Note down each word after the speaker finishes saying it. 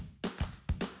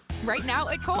Right now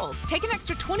at Kohl's, take an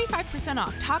extra 25%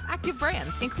 off top active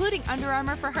brands, including Under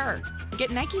Armour for her.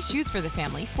 Get Nike shoes for the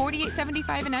family,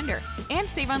 $48.75 and under, and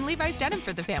save on Levi's denim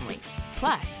for the family.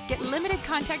 Plus, get limited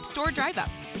contact store drive-up,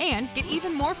 and get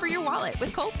even more for your wallet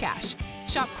with Kohl's Cash.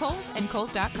 Shop Kohl's and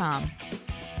Kohl's.com.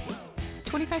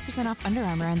 25% off Under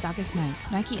Armour ends August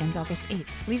 9th. Nike ends August 8th.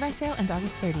 Levi's sale ends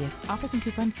August 30th. Offers and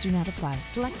coupons do not apply.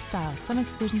 Select styles. Some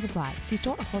exclusions apply. See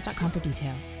store or Kohl's.com for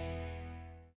details.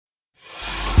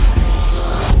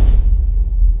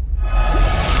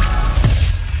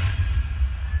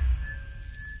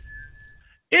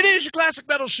 It is your Classic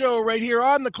Metal Show right here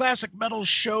on the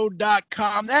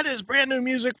ClassicMetalShow.com. That is brand new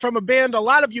music from a band a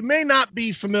lot of you may not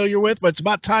be familiar with, but it's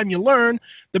about time you learn.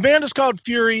 The band is called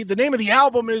Fury. The name of the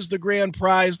album is The Grand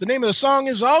Prize. The name of the song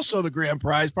is also The Grand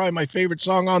Prize, probably my favorite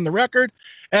song on the record.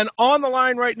 And on the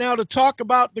line right now to talk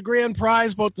about The Grand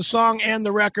Prize, both the song and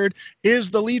the record,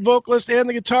 is the lead vocalist and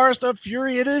the guitarist of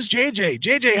Fury. It is JJ.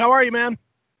 JJ, how are you, man?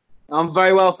 I'm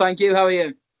very well, thank you. How are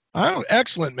you? Oh,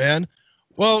 excellent, man.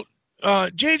 Well,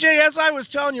 JJ, as I was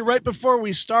telling you right before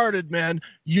we started, man,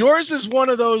 yours is one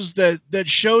of those that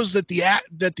shows that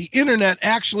the internet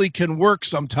actually can work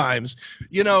sometimes.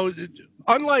 You know,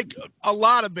 unlike a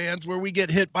lot of bands where we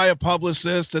get hit by a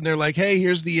publicist and they're like, hey,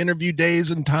 here's the interview days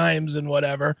and times and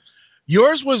whatever.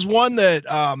 Yours was one that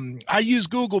I use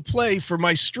Google Play for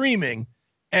my streaming,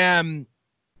 and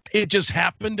it just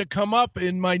happened to come up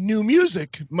in my new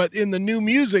music, in the new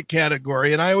music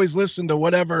category, and I always listen to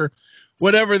whatever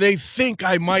they think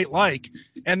I might like.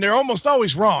 And they're almost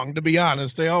always wrong, to be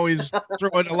honest. They always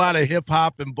throw in a lot of hip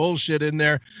hop and bullshit in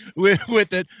there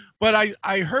with it. But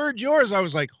I heard yours. I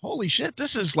was like, holy shit,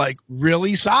 this is like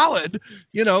really solid.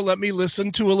 You know, let me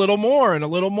listen to a little more and a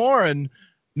little more. And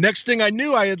next thing I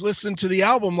knew, I had listened to the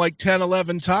album like 10,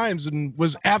 11 times and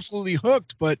was absolutely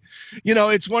hooked. But, you know,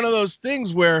 it's one of those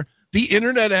things where the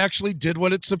internet actually did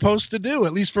what it's supposed to do,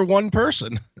 at least for one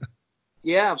person.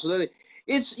 Yeah, absolutely.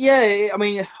 I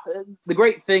mean, the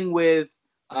great thing with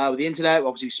the internet,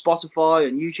 obviously Spotify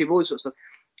and YouTube, all this sort of stuff,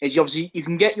 is you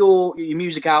can get your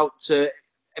music out to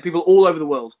people all over the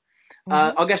world.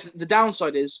 I guess the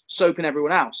downside is so can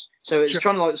everyone else. So it's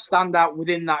trying to like stand out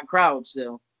within that crowd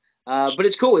still. But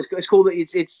it's cool. It's cool that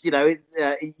it's you know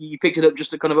you picked it up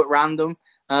just kind of at random,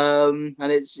 and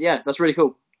that's really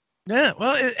cool. Yeah,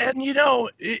 well, and you know,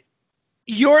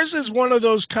 yours is one of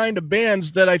those kind of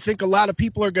bands that I think a lot of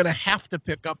people are going to have to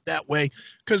pick up that way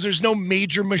because there's no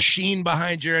major machine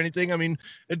behind you or anything. I mean,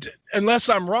 unless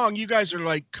I'm wrong, you guys are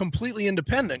like completely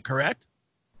independent, correct?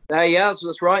 Yeah,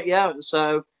 that's right. Yeah,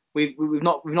 so we've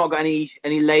not got any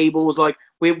labels. Like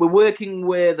we're working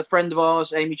with a friend of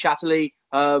ours, Amy Chatterley,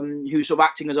 who's sort of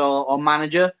acting as our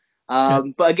manager.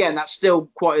 But again, that's still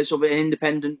quite a sort of an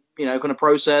independent, kind of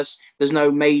process. There's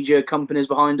no major companies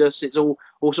behind us. It's all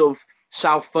sort of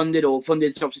self-funded or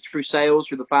funded obviously through sales,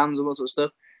 through the fans and all that sort of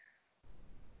stuff.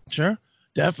 Sure,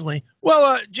 definitely.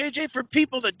 Well, JJ, for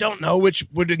people that don't know, which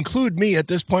would include me at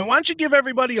this point, why don't you give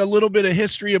everybody a little bit of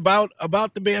history about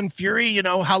the band Fury? You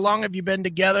know, how long have you been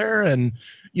together, and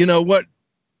you know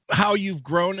how you've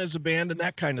grown as a band and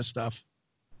that kind of stuff.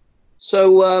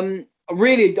 So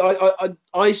really,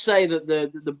 I say that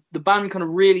the band kind of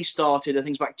really started, I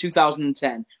think it's back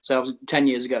 2010, so that was 10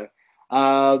 years ago,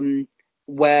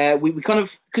 where we kind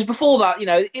of, because before that,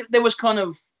 there was kind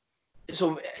of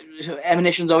sort of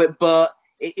emanations of it, but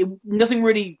nothing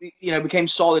really, became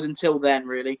solid until then,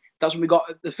 really. That's when we got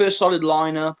the first solid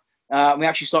lineup. We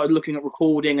actually started looking at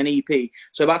recording an EP.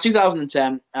 So about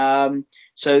 2010.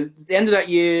 So at the end of that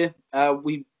year,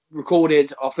 we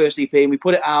recorded our first EP and we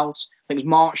put it out. I think it was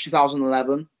March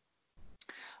 2011.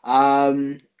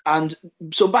 And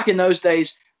so back in those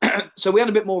days, so we had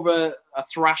a bit more of a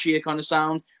thrashier kind of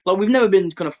sound. Like we've never been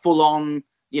kind of full on,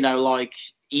 like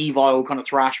evil kind of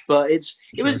thrash, but it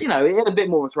was, it had a bit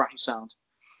more of a thrashy sound.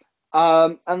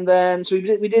 And then so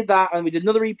we did that, and we did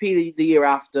another EP the year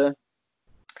after.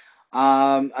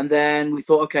 And then we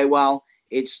thought, okay, well,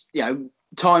 it's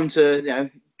time to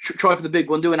try for the big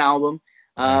one, do an album,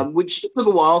 which took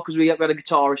a while because we had a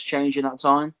guitarist change in that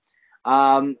time.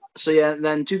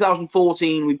 Then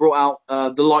 2014 we brought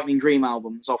out the Lightning Dream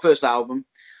album. It's our first album,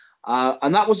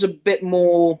 and that was a bit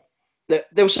more.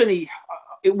 There was certainly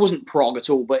it wasn't prog at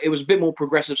all, but it was a bit more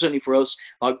progressive, certainly for us.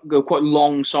 Like quite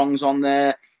long songs on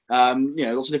there,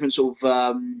 lots of different sort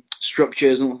of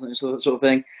structures and all that sort of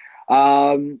thing.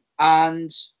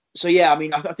 And so, I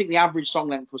mean, I think the average song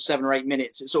length was 7 or 8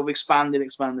 minutes. It sort of expanded,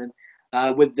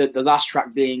 with the last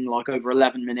track being like over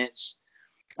 11 minutes.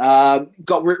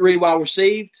 Got really well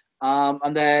received.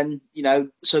 And then,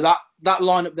 so that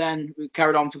lineup then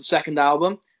carried on for the second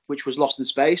album, which was Lost in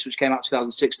Space, which came out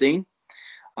 2016.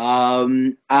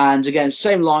 And again,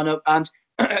 same lineup and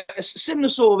a similar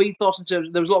sort of ethos in terms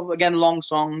of, there was a lot of, again, long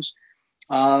songs.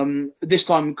 This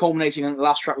time culminating, and the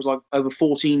last track was like over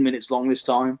 14 minutes long this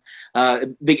time. A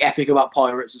big epic about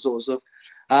pirates and sort of stuff.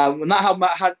 And that album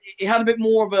had a bit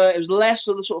more of it was less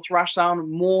of the sort of thrash sound,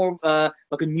 more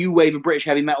like a new wave of British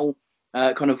heavy metal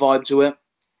kind of vibe to it.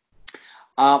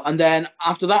 And then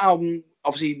after that album,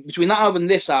 obviously between that album and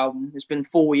this album, it's been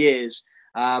 4 years.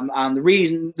 And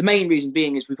the main reason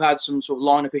being is we've had some sort of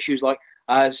lineup issues. Like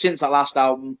since that last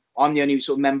album, I'm the only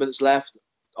sort of member that's left.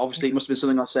 Obviously, it must have been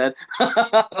something I said.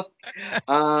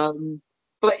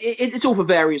 But it's all for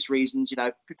various reasons.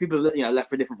 People left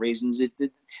for different reasons.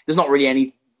 There's not really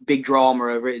any big drama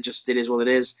over it. It is what it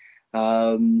is.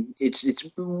 It's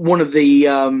one of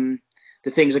the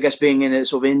things, I guess, being in a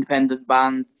sort of independent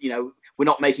band. We're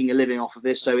not making a living off of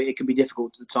this, so it can be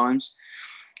difficult at times.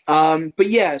 But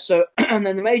yeah, so and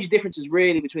then the major differences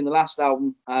really between the last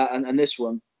album and this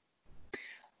one.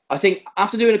 I think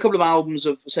after doing a couple of albums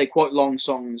of, say, quite long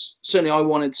songs, certainly I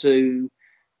wanted to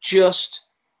just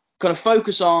kind of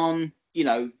focus on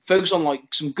like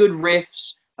some good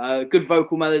riffs, good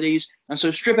vocal melodies, and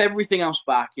so strip everything else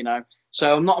back.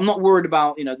 So I'm not worried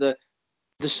about the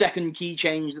second key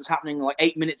change that's happening like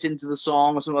 8 minutes into the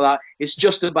song or something like that. It's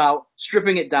just about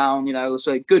stripping it down.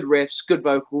 So good riffs, good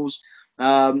vocals.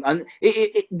 And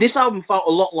this album felt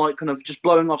a lot like kind of just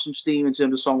blowing off some steam in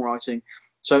terms of songwriting.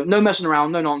 So no messing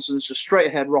around, no nonsense, just straight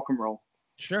ahead rock and roll.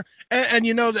 Sure. And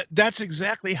that's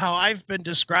exactly how I've been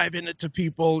describing it to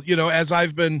people, as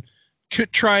I've been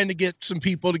trying to get some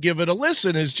people to give it a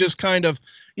listen, is just kind of,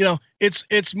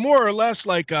 it's more or less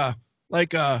like a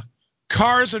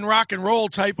Cars and Rock and Roll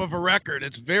type of a record.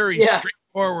 It's very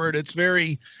straightforward. It's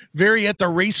very, very at the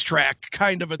racetrack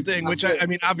kind of a thing, which I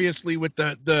mean, obviously with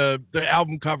the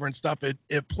album cover and stuff,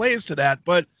 it plays to that,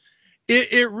 but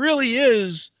it really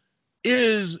is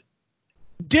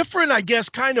different, I guess,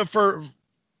 kind of for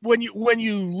when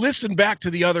you listen back to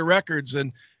the other records.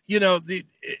 And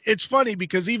it's funny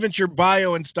because even your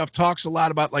bio and stuff talks a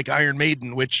lot about like Iron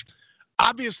Maiden, which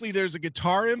obviously there's a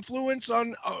guitar influence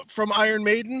on from Iron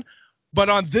Maiden, but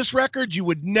on this record you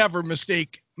would never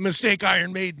mistake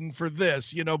Iron Maiden for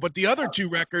this, but the other two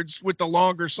records with the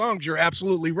longer songs, you're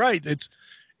absolutely right,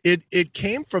 it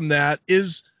came from that.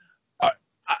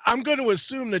 I'm going to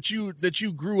assume that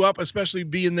you grew up, especially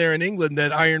being there in England,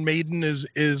 that Iron Maiden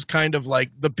is kind of like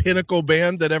the pinnacle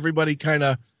band that everybody kind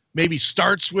of maybe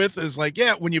starts with, is like,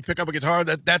 yeah, when you pick up a guitar,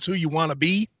 that's who you want to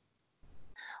be.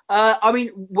 I mean,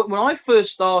 when I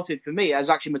first started, for me, it was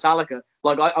actually Metallica.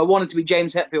 Like, I wanted to be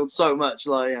James Hetfield so much,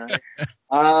 like,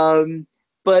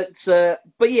 but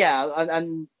yeah,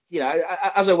 and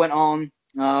as I went on,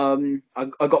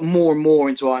 I got more and more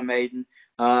into Iron Maiden.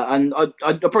 And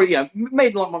I probably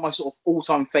made like my sort of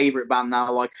all-time favorite band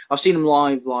now. Like, I've seen them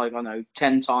live like, I don't know,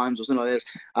 10 times or something like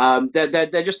this.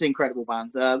 They're just an incredible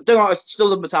band. Don't know, I still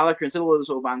love Metallica and still all other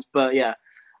sort of bands, but yeah.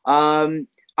 And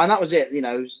that was it.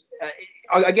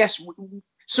 I guess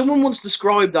someone once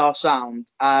described our sound.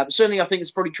 Certainly, I think it's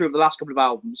probably true of the last couple of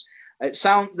albums.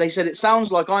 They said it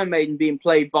sounds like Iron Maiden being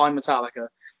played by Metallica.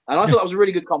 And I thought that was a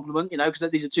really good compliment,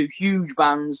 because these are two huge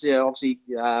bands, obviously,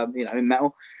 in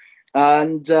metal.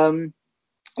 And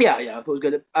yeah, I thought it was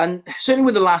good. And certainly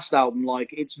with the last album, like,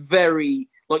 it's very,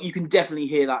 like, you can definitely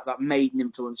hear that Maiden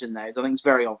influence in there. I think it's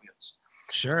very obvious.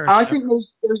 Sure. And I think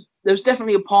there's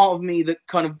definitely a part of me that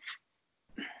kind of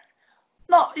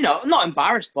not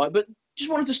embarrassed by it, but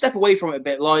just wanted to step away from it a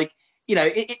bit. Like,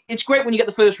 it's great when you get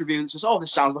the first review and says, "Oh,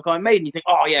 this sounds like Iron Maiden." You think,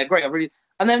 "Oh yeah, great, I really."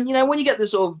 And then when you get the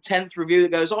sort of 10th review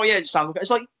that goes, "Oh yeah, it sounds like,"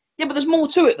 it's like, yeah, but there's more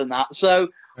to it than that. So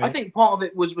right. I think part of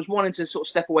it was wanting to sort of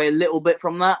step away a little bit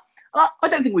from that. I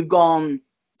don't think we've gone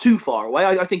too far away.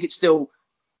 I think it's still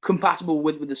compatible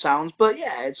with the sounds, but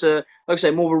yeah, it's like I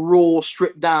say, more of a raw,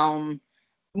 stripped down,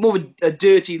 more of a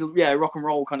dirty, rock and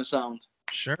roll kind of sound.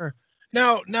 Sure.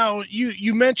 Now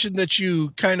you mentioned that you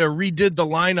kind of redid the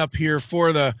lineup here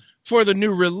for the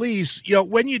new release.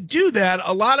 When you do that,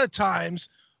 a lot of times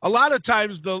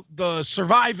the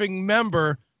surviving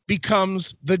member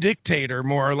becomes the dictator,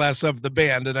 more or less, of the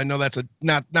band. And I know that's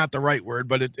not the right word,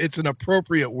 but it's an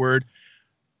appropriate word.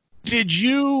 Did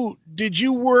you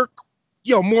work,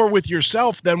 more with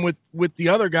yourself than with the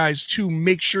other guys to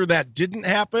make sure that didn't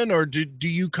happen? Or do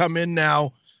you come in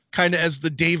now kind of as the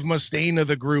Dave Mustaine of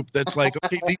the group that's like,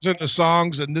 okay, these are the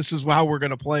songs and this is how we're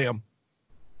going to play them?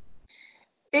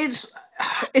 It's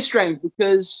strange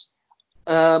because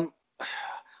I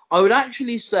would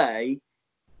actually say,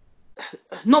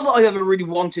 not that I ever really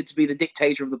wanted to be the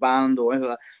dictator of the band or anything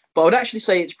like that, but I would actually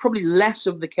say it's probably less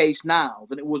of the case now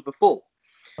than it was before.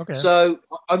 Okay. So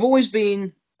I've always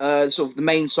been sort of the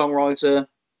main songwriter.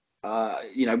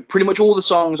 Pretty much all the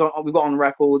songs we've got on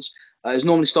records is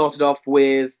normally started off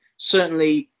with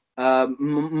certainly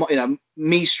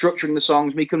me structuring the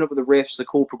songs, me coming up with the riffs, the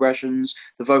chord progressions,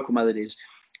 the vocal melodies,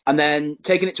 and then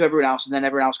taking it to everyone else, and then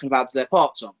everyone else kind of adds their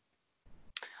parts on.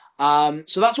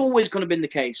 So that's always kind of been the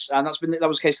case, and that was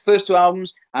the case the first two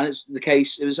albums, and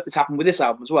it's happened with this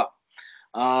album as well.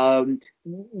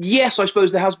 Yes, I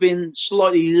suppose there has been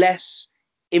slightly less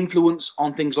influence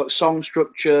on things like song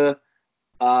structure,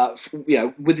 with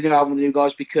the new album, with the new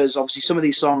guys, because obviously some of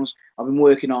these songs I've been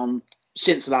working on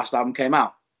since the last album came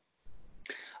out.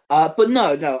 But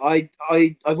no,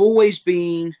 I've always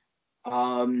been.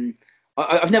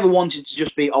 I've never wanted to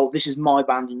just be, oh, this is my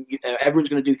band and everyone's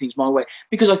going to do things my way,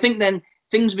 because I think then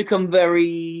things become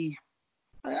very,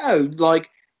 I don't know, like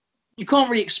you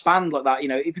can't really expand like that.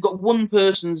 If you've got one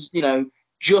person's,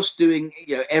 just doing,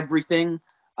 everything,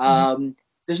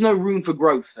 there's no room for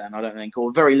growth then, I don't think,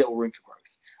 or very little room for growth.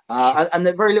 And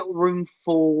there's very little room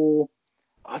for,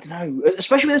 I don't know,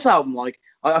 especially with this album, like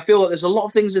I feel like there's a lot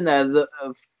of things in there that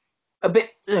have a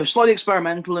bit, slightly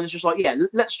experimental, and it's just like, yeah,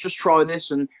 let's just try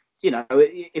this. And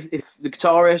if the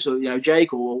guitarist or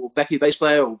Jake or Becky, the bass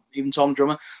player, or even Tom,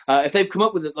 drummer, if they've come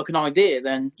up with like an idea,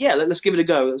 then yeah, let's give it a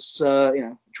go. Let's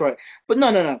try it. But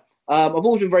no. I've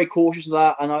always been very cautious of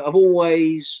that, and I've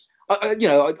always, I've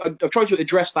tried to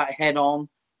address that head on.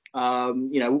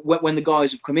 When the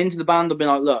guys have come into the band, I've been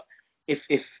like, look, if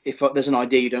there's an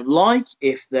idea you don't like,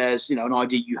 if there's an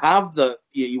idea you have that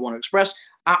you want to express,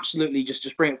 absolutely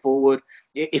just bring it forward.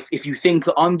 If you think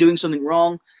that I'm doing something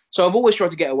wrong. So I've always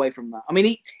tried to get away from that. I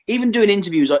mean, even doing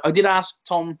interviews, I did ask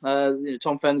Tom,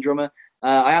 Tom Fenn, the drummer.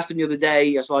 I asked him the other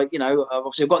day. I was like,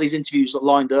 obviously I've got these interviews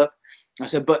lined up. I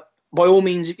said, but by all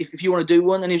means, if you want to do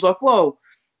one. And he was like, well,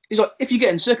 if you're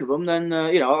getting sick of them, then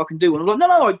I can do one. I'm like,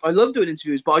 no, I love doing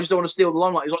interviews, but I just don't want to steal the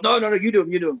limelight. He's like, no, you do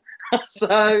them.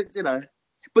 So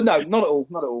but no, not at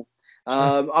all.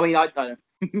 I mean, I don't know.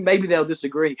 Maybe they'll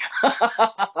disagree.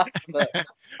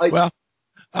 Well,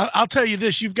 I'll tell you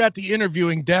this, you've got the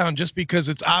interviewing down just because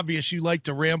it's obvious you like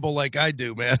to ramble like I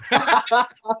do, man.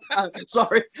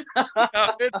 Sorry. No,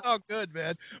 it's all good,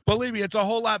 man. Believe me, it's a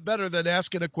whole lot better than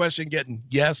asking a question, getting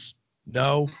yes,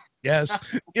 no, yes,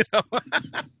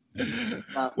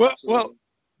 Well,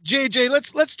 JJ,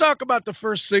 let's talk about the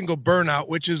first single, Burnout,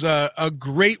 which is a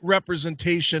great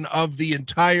representation of the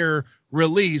entire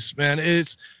release, man.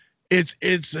 It's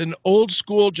an old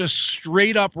school, just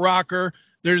straight up rocker.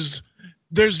 There's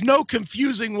no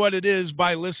confusing what it is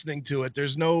by listening to it.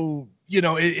 There's no,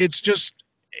 it's just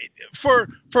for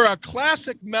a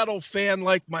classic metal fan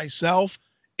like myself,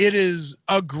 it is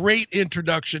a great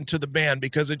introduction to the band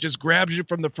because it just grabs you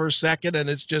from the first second and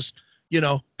it's just,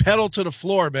 pedal to the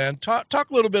floor, man. Talk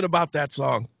a little bit about that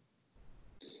song.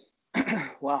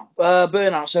 Wow.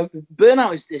 Burnout. So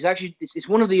Burnout is actually, it's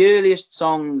one of the earliest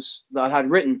songs that I had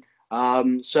written.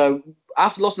 So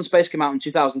after Lost in Space came out in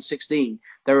 2016,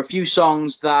 there were a few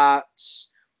songs that,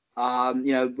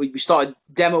 we started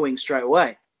demoing straight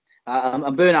away. And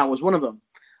Burnout was one of them.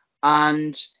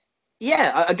 And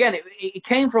yeah, again, it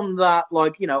came from that,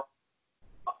 like,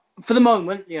 for the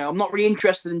moment, I'm not really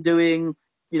interested in doing,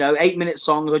 8-minute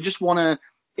songs. I just want to,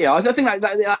 I think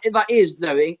that is,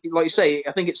 like you say,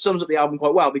 I think it sums up the album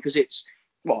quite well because it's,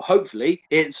 well, hopefully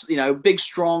it's, big,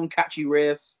 strong, catchy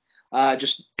riff,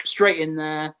 just straight in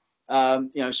there,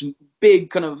 some big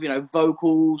kind of,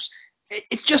 vocals.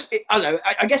 It's just, I don't know,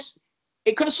 I guess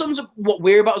it kind of sums up what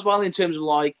we're about as well in terms of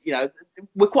like,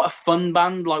 we're quite a fun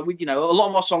band. Like we, a lot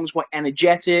of our songs are quite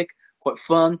energetic, quite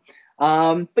fun.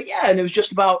 But yeah, and it was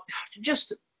just about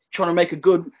just trying to make a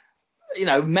good,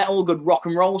 metal, good rock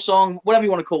and roll song, whatever you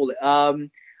want to call it.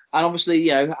 And obviously,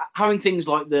 having things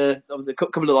like the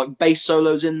couple of like bass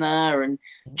solos in there, and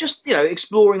just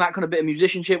exploring that kind of bit of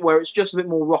musicianship where it's just a bit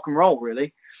more rock and roll,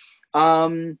 really.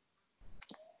 I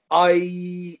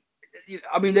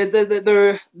mean,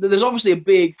 there's obviously a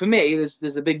big, for me,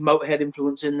 there's a big Motorhead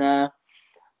influence in there.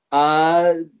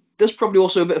 There's probably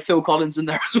also a bit of Phil Collins in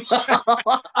there as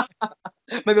well.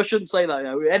 Maybe I shouldn't say that.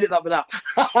 Edit that bit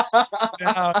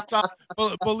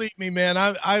out. Believe me, man.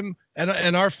 I'm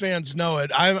and our fans know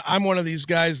it. I'm one of these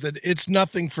guys that it's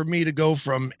nothing for me to go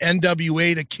from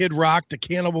NWA to Kid Rock to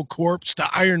Cannibal Corpse to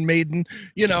Iron Maiden.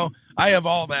 I have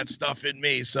all that stuff in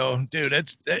me. So, dude,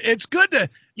 it's good to,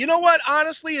 you know what?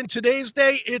 Honestly, in today's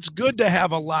day, it's good to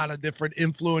have a lot of different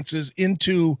influences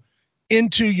into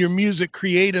your music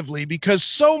creatively, because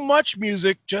so much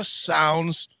music just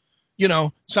sounds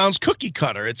cookie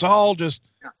cutter. It's all just,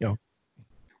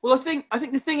 Well, I think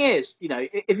the thing is,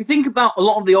 if you think about a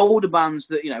lot of the older bands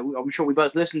that, I'm sure we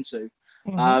both listen to,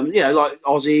 Mm-hmm. Like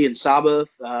Ozzy and Sabbath,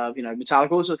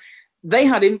 Metallica. Also, they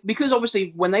had him because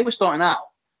obviously when they were starting out,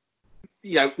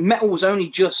 metal was only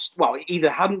just, well, either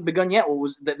hadn't begun yet or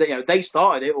was they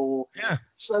started it, or Yeah.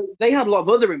 so they had a lot of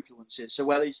other influences. So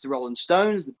whether it's the Rolling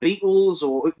Stones, the Beatles,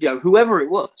 or whoever it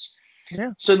was.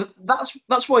 Yeah. So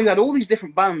that's why you had all these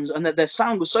different bands, and that their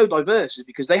sound was so diverse, is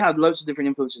because they had loads of different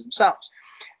influences themselves.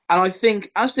 And I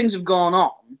think as things have gone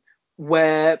on,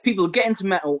 where people get into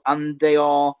metal and they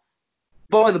are,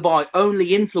 by the by,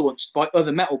 only influenced by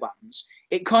other metal bands,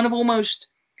 it kind of almost,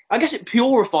 I guess it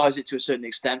purifies it to a certain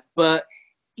extent, but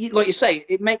like you say,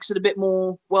 it makes it a bit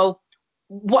more, well,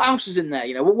 what else is in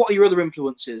there? What are your other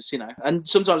influences? And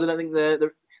sometimes I don't think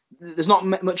there's not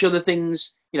much other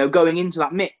things, going into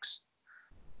that mix.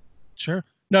 Sure.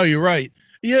 No, you're right.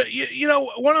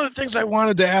 One of the things I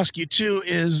wanted to ask you too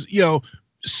is,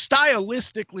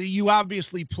 stylistically, you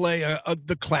obviously play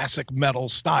the classic metal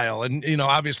style, and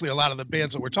obviously a lot of the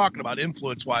bands that we're talking about,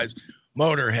 influence-wise,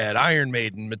 Motorhead, Iron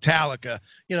Maiden, Metallica,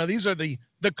 these are the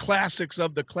classics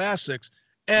of the classics.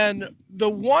 And the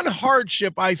one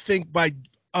hardship I think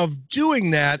of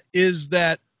doing that is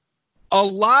that a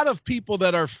lot of people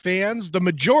that are fans,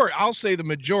 I'll say the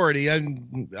majority,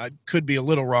 and I could be a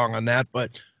little wrong on that,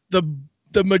 but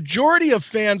the majority of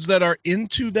fans that are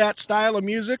into that style of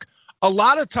music, a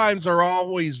lot of times are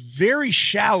always very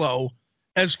shallow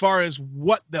as far as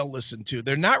what they'll listen to.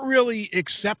 They're not really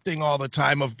accepting all the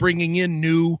time of bringing in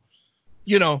new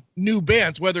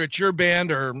bands, whether it's your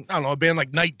band or, I don't know, a band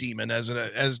like Night Demon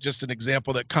as just an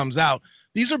example that comes out.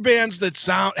 These are bands that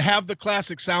have the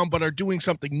classic sound, but are doing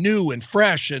something new and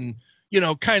fresh and,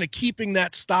 kind of keeping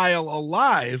that style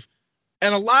alive.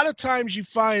 And a lot of times you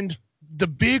find the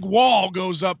big wall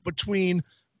goes up between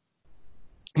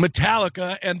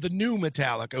Metallica and the new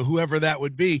Metallica, whoever that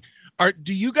would be.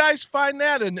 Do you guys find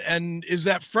that? And is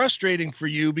that frustrating for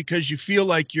you because you feel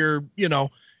like you're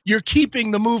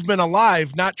keeping the movement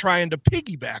alive, not trying to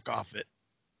piggyback off it?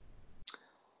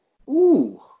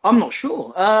 Ooh, I'm not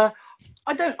sure. I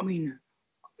mean,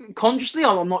 consciously,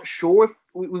 I'm not sure if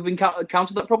we've encountered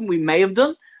that problem. We may have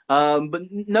done, but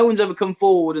no one's ever come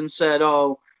forward and said,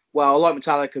 "Oh, well, I like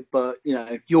Metallica, but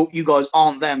you guys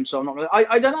aren't them, so I'm not gonna."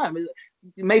 I don't know. I mean,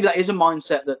 maybe that is a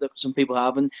mindset that some people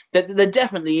have, and there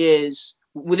definitely is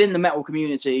within the metal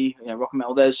community, rock and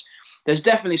metal. There's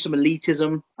definitely some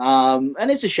elitism,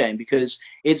 and it's a shame because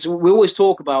we always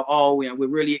talk about, oh, we're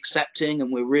really accepting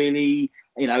and we're really,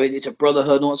 it's a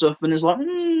brotherhood and all that stuff, and it's like,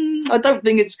 I don't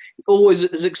think it's always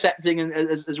as accepting and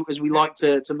as we like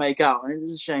to make out, and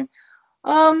it's a shame.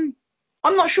 I'm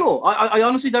not sure. I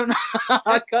honestly don't know.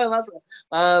 I can't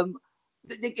answer.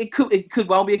 It could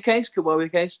well be a case. Could well be a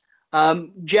case.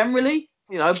 Generally,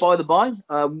 by the by,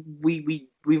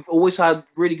 we've always had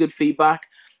really good feedback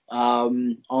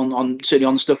on certainly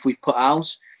on the stuff we've put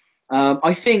out.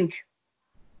 I think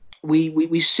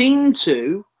we seem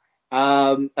to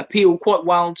appeal quite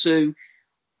well to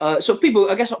so people,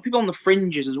 I guess, people on the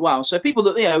fringes as well. So people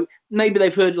that maybe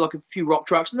they've heard like a few rock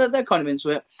tracks and they're kind of into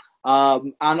it.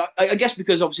 And I guess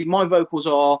because obviously my vocals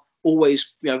are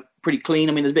always pretty clean.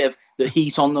 I mean, there's a bit of the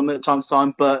heat on them at time to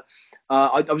time, but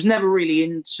I was never really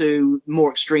into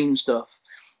more extreme stuff.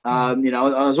 I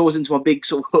was always into my big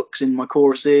sort of hooks in my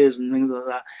choruses and things like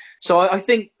that. So I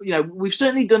think we've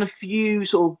certainly done a few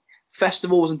sort of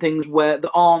festivals and things where there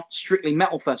aren't strictly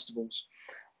metal festivals.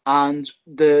 And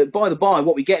by the by,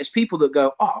 what we get is people that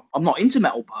go, "Oh, I'm not into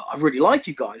metal, but I really like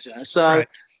you guys." So Right.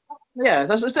 yeah,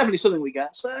 that's definitely something we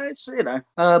get. So it's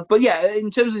but yeah, in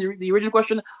terms of the original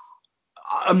question,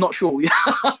 I'm not sure.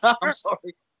 I'm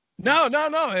sorry. No.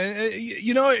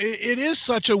 It is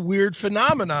such a weird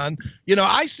phenomenon.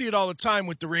 I see it all the time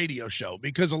with the radio show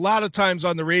because a lot of times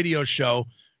on the radio show,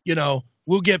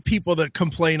 we'll get people that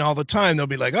complain all the time. They'll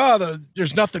be like, "Oh,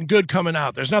 there's nothing good coming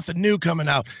out. There's nothing new coming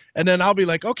out." And then I'll be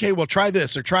like, "Okay, well, try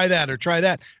this or try that or try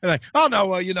that." And like, "Oh no,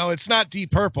 well, it's not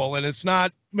Deep Purple and it's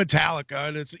not Metallica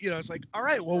and it's like, all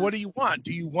right, well, what do you want?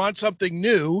 Do you want something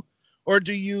new, or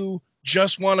do you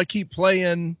just want to keep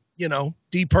playing,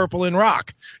 Deep Purple and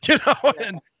rock?" Yeah.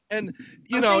 And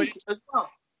I think as well.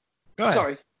 go ahead,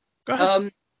 Sorry. go ahead.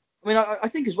 I mean, I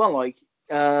think as well, like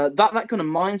that kind of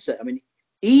mindset. I mean,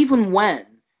 even when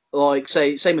like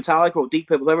say Metallica or Deep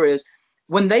Purple, whatever it is,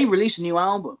 when they release a new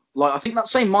album, like I think that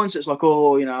same mindset's like,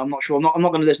 oh, I'm not sure, I'm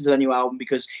not going to listen to the new album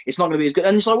because it's not going to be as good.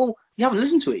 And it's like, well, you haven't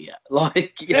listened to it yet.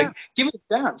 Like, Yeah. give it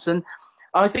a chance. And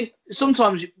I think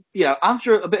sometimes,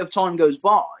 after a bit of time goes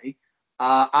by,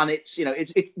 and it's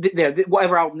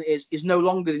whatever album it is no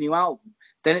longer the new album,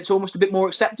 then it's almost a bit more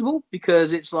acceptable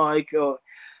because it's like.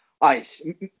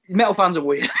 Metal fans are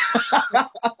weird.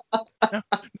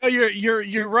 No,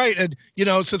 you're right. And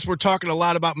since we're talking a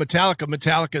lot about Metallica,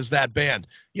 Metallica's that band.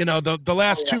 The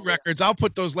last two records, I'll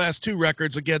put those last two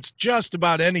records against just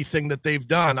about anything that they've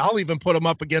done. I'll even put them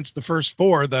up against the first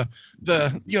four, the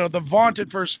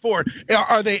vaunted first four.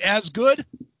 Are they as good?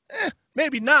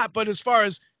 Maybe not, but as far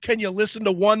as can you listen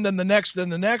to one, then the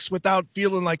next without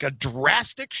feeling like a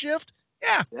drastic shift?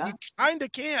 Yeah. You kind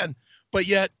of can. But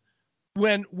yet,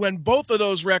 when both of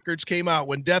those records came out,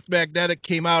 when Death Magnetic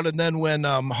came out and then when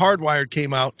Hardwired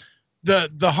came out, the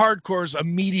hardcores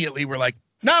immediately were like,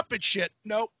 nope, it's shit.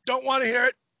 Nope, don't want to hear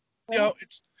it.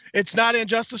 It's not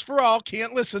Injustice for All.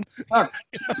 Can't listen.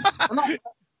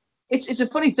 It's a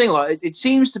funny thing. Like it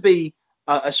seems to be,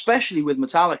 especially with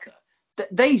Metallica,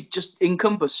 they just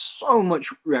encompass so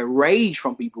much rage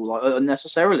from people, like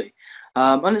unnecessarily.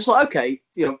 And it's like, okay,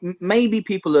 maybe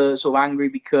people are sort of angry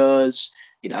because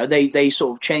they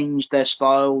sort of changed their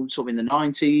style sort of in the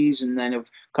 90s and then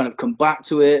have kind of come back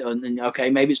to it. And then,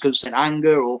 okay, maybe it's because of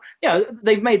anger or,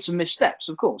 they've made some missteps,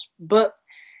 of course. But,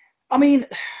 I mean,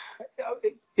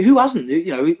 who hasn't,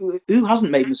 who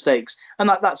hasn't made mistakes? And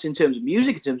that's in terms of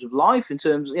music, in terms of life, in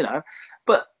terms,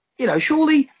 but,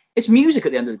 surely it's music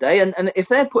at the end of the day. And if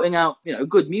they're putting out,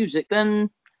 good music, then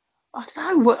I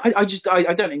don't know.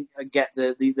 I don't get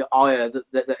the ire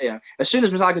that as soon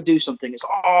as Metallica do something, it's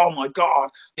oh my god,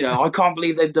 I can't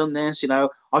believe they've done this.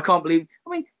 I can't believe. I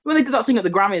mean, when they did that thing at the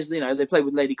Grammys, they played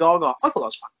with Lady Gaga. I thought that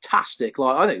was fantastic.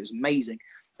 Like I think it was amazing.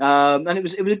 And it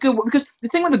was a good one because the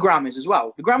thing with the Grammys as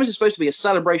well, the Grammys is supposed to be a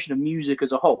celebration of music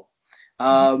as a whole.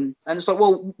 And it's like,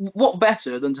 well, what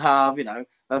better than to have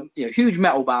a huge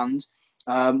metal band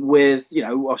with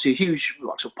obviously a huge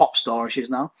like sort of pop star she is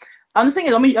now. And the thing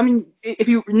is, I mean, if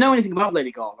you know anything about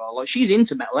Lady Gaga, like she's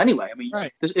into metal anyway. I mean,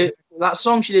 right. That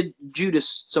song she did,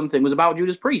 Judas something, was about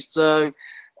Judas Priest. So,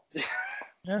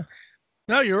 yeah,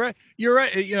 no, you're right. You're right.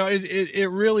 It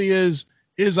really is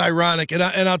ironic. And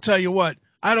I'll tell you what,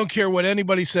 I don't care what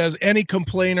anybody says, any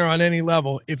complainer on any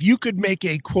level. If you could make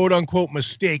a quote unquote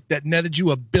mistake that netted you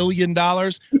 $1 billion,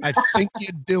 I think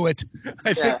you'd do it.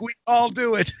 I think we all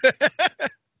do it.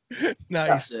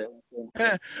 Nice. That's it.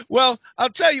 Well, I'll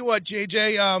tell you what,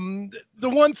 JJ, the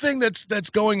one thing that's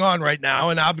going on right now,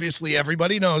 and obviously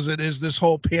everybody knows it, is this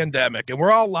whole pandemic, and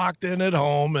we're all locked in at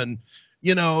home, and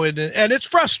and it's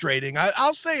frustrating.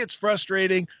 I'll say it's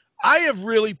frustrating. I have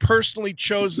really personally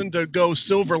chosen to go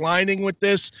silver lining with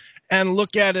this and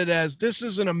look at it as this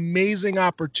is an amazing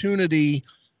opportunity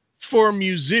for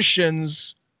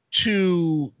musicians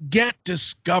to get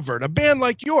discovered. A band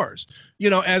like yours,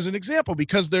 as an example,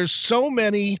 because there's so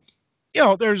many,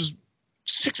 there's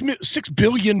 6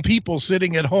 billion people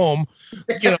sitting at home,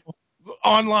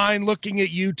 online looking at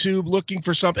YouTube, looking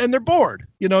for something, and they're bored.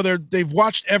 They've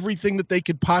watched everything that they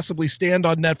could possibly stand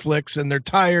on Netflix, and they're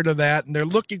tired of that, and they're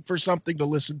looking for something to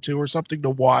listen to or something to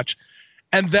watch.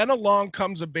 And then along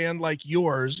comes a band like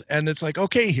yours, and it's like,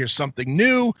 okay, here's something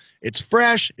new. It's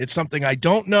fresh. It's something I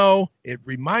don't know. It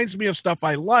reminds me of stuff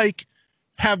I like.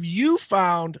 Have you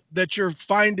found that you're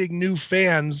finding new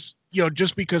fans,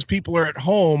 just because people are at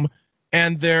home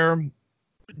and they're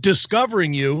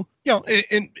discovering you?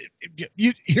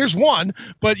 Here's one,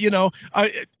 but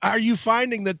are you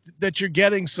finding that you're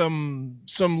getting some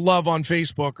love on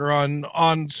Facebook or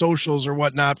on socials or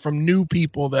whatnot from new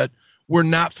people that were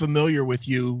not familiar with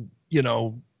you,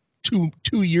 2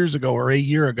 years ago or a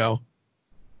year ago?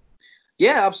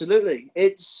 Yeah, absolutely.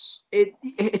 It's a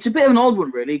bit of an odd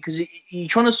one, really, because you're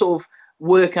trying to sort of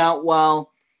work out,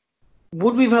 well,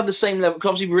 would we have had the same level? Because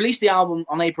obviously we released the album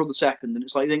on April the 2nd, and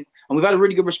it's like, and we've had a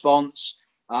really good response.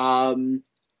 And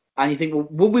you think, well,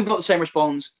 would we have got the same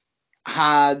response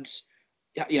had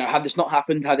this not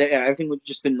happened? Had everything would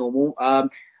just been normal?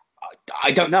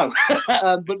 I don't know.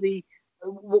 But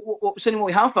what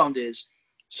we have found is,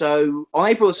 so on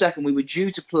April the 2nd, we were due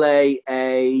to play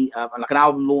an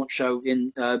album launch show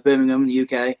in Birmingham, in the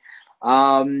UK,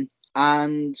 and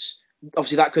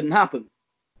obviously that couldn't happen.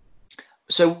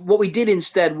 So what we did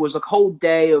instead was a whole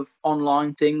day of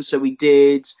online things. So we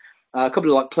did a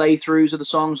couple of playthroughs of the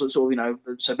songs, sort of,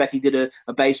 so Becky did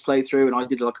a bass playthrough and I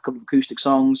did a couple of acoustic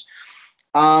songs.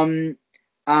 And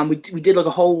we did a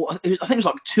whole, I think it was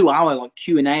 2-hour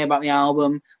Q&A about the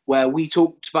album, where we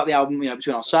talked about the album,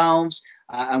 between ourselves,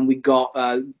 and we got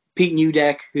Pete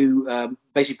Newdeck, who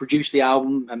basically produced the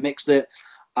album and mixed it.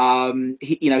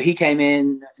 He came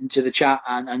into the chat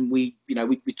and we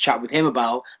chat with him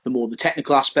about the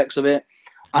technical aspects of it,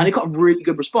 and it got a really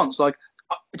good response. Like,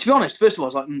 to be honest, first of all, I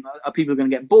was like, are people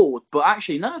going to get bored? But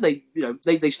actually, no,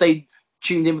 they stayed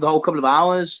tuned in for the whole couple of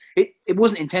hours. It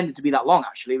wasn't intended to be that long,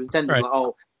 actually. It was intended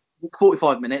right.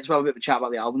 45 minutes, we'll have a bit of a chat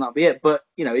about the album, that'll be it. But,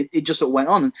 you know, it just sort of went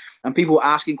on, and people were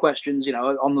asking questions, you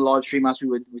know, on the live stream as we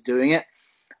were doing it.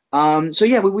 So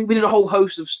yeah, we did a whole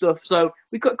host of stuff. So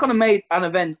we kind of made an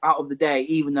event out of the day,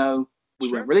 even though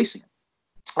we weren't releasing it.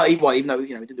 Even though,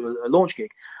 you know, we did do a launch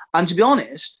gig. And to be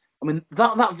honest, I mean,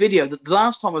 that video, the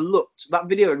last time I looked, that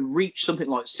video had reached something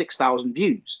like 6,000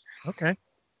 views. Okay.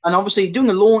 And obviously, doing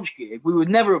a launch gig, we would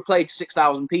never have played to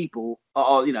 6,000 people,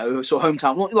 or, you know, sort of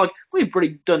hometown launch. Like, we've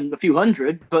pretty done a few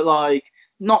hundred, but like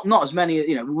not as many.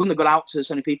 You know, we wouldn't have got out to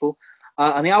so many people.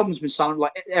 And the album's been selling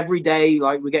like every day.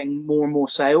 Like, we're getting more and more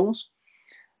sales.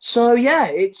 So yeah,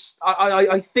 it's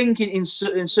I think in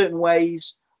certain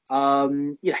ways,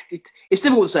 yeah, it's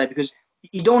difficult to say, because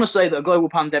you don't want to say that a global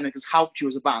pandemic has helped you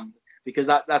as a band, because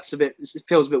that's it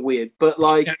feels a bit weird. But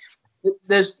like,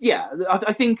 I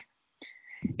think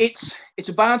it's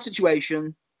a bad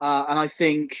situation, and I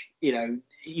think, you know,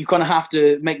 you kind of have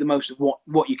to make the most of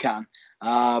what you can.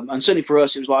 And certainly for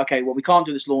us, it was like, okay, well, we can't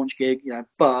do this launch gig, you know,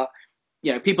 but,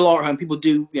 you know, people are at home, people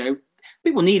do, you know,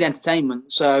 people need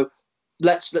entertainment, so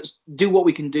let's do what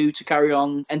we can do to carry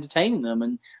on entertaining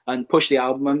them and push the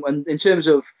album. And in terms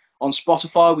of on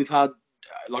Spotify, we've had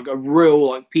like a real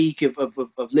like peak of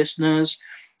listeners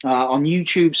on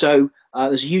YouTube. So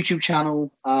there's a YouTube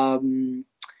channel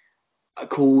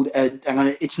called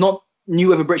it's not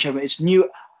New Ever British, it's New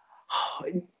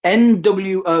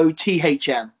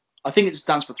NWOTHM. I think it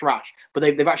stands for thrash, but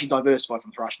they've actually diversified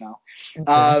from thrash now.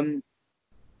 Okay.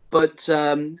 But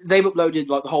they've uploaded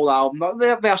like the whole album.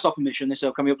 They asked our permission. They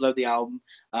said, "Can we upload the album?"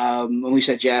 And we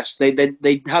said yes. They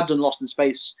had done Lost in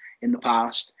Space in the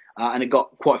past, and it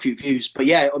got quite a few views. But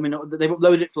yeah, I mean, they've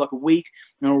uploaded it for like a week,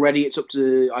 and already it's up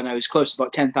to, I know, it's close to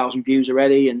like 10,000 views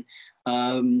already. And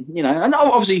you know, and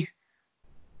obviously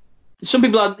some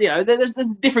people are, you know, there's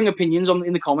differing opinions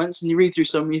in the comments, and you read through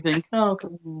some and you think, oh, okay.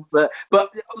 But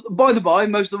by the by,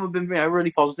 most of them have been, you know,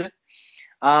 really positive.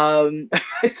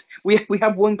 We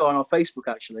have one guy on our Facebook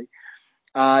actually,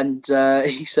 and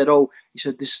he said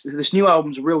this new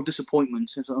album's a real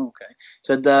disappointment. I said, oh, okay. He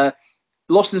said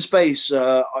Lost in Space,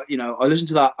 you know, I listened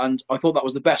to that and I thought that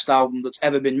was the best album that's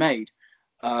ever been made.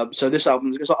 So this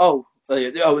album is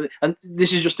like, and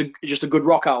this is just a good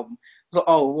rock album. I was like,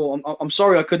 oh, well, I'm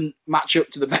sorry I couldn't match up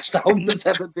to the best album that's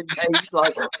ever been made.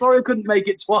 Like, sorry I couldn't make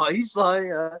it twice. Like,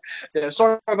 you know,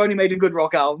 sorry I've only made a good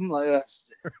rock album. Like,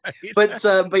 right. But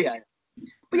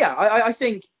yeah, I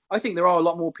think there are a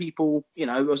lot more people, you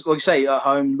know, like you say, at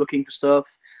home looking for stuff.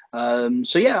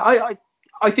 So yeah,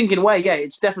 I think in a way, yeah,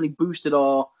 it's definitely boosted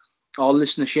our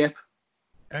listenership.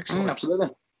 Excellent. Absolutely.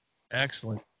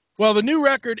 Excellent. Well, the new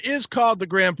record is called The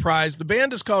Grand Prize. The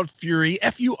band is called Fury,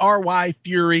 Fury,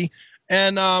 Fury.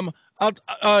 And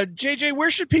JJ,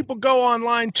 where should people go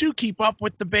online to keep up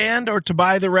with the band, or to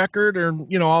buy the record, or,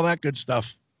 you know, all that good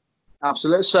stuff?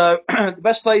 Absolutely. So the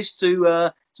best place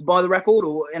to buy the record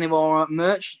or any of our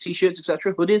merch, t-shirts,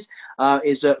 etc., hoodies,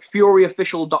 is at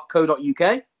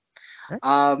furyofficial.co.uk.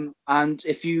 And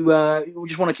if you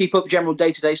just want to keep up general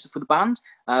day-to-day stuff for the band,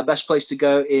 best place to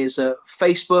go is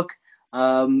Facebook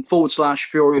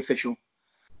 /Fury Official.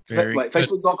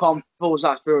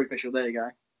 Facebook.com/Fury Official. There you go.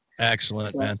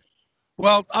 Excellent, man.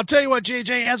 Well, I'll tell you what,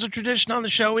 JJ, as a tradition on the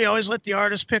show, we always let the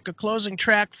artist pick a closing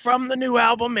track from the new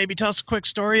album. Maybe tell us a quick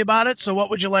story about it. So what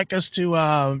would you like us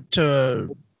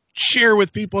to share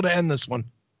with people to end this one?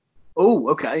 Oh,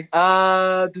 okay.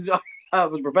 I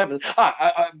was prepared.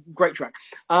 Great track.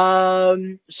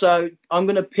 So I'm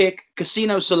going to pick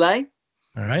Casino Soleil.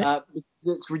 All right.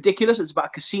 It's ridiculous. It's about a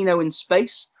casino in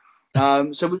space.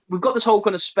 So we've got this whole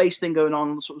kind of space thing going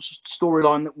on, sort of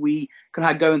storyline that we kind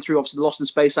of had going through, obviously, the Lost in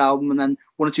Space album, and then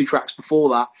one or two tracks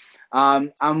before that.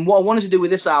 And what I wanted to do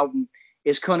with this album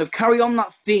is kind of carry on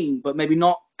that theme, but maybe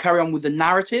not carry on with the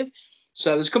narrative.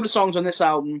 So there's a couple of songs on this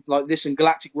album, like this and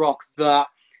Galactic Rock, that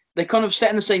they're kind of set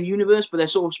in the same universe, but they're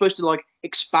sort of supposed to like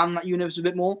expand that universe a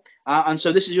bit more. And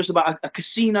so this is just about a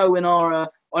casino in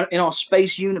our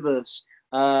space universe.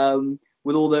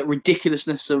 With all the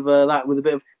ridiculousness of that, with a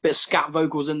bit of scat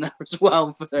vocals in there as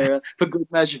well for good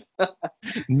measure.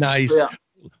 Nice. Yeah.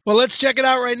 Well, let's check it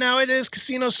out right now. It is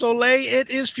Casino Soleil. It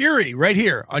is Fury right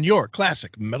here on your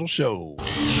Classic Metal Show.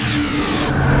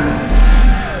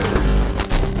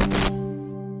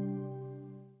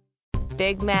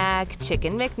 Big Mac,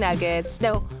 Chicken McNuggets,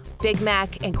 no, Big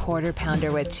Mac and Quarter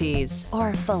Pounder with cheese,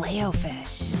 or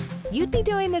Filet-O-Fish. You'd be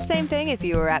doing the same thing if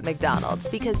you were at McDonald's,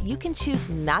 because you can choose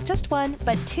not just one,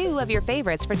 but two of your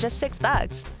favorites for just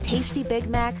 $6. Tasty Big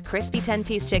Mac, crispy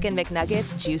 10-piece Chicken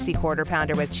McNuggets, juicy Quarter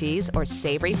Pounder with cheese, or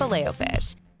savory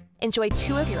Filet-O-Fish. Enjoy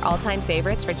two of your all-time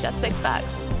favorites for just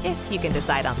 $6, if you can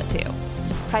decide on the two.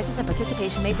 Prices and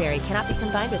participation may vary. Cannot be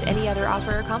combined with any other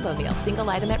offer or combo meal. Single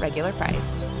item at regular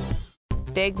price.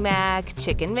 Big Mac,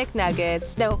 Chicken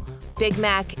McNuggets, no, Big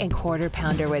Mac and Quarter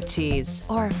Pounder with cheese,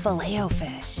 or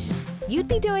Filet-O-Fish. You'd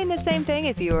be doing the same thing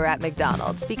if you were at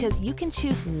McDonald's, because you can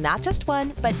choose not just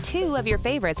one, but two of your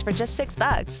favorites for just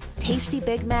 $6. Tasty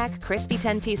Big Mac, crispy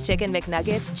 10-piece Chicken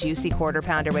McNuggets, juicy Quarter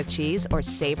Pounder with cheese, or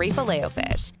savory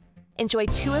Filet-O-Fish. Enjoy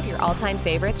two of your all-time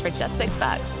favorites for just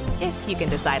 $6, if you can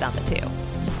decide on the two.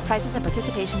 Prices and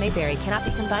participation may vary. Cannot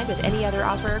be combined with any other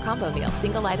offer or combo meal.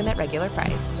 Single item at regular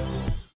price.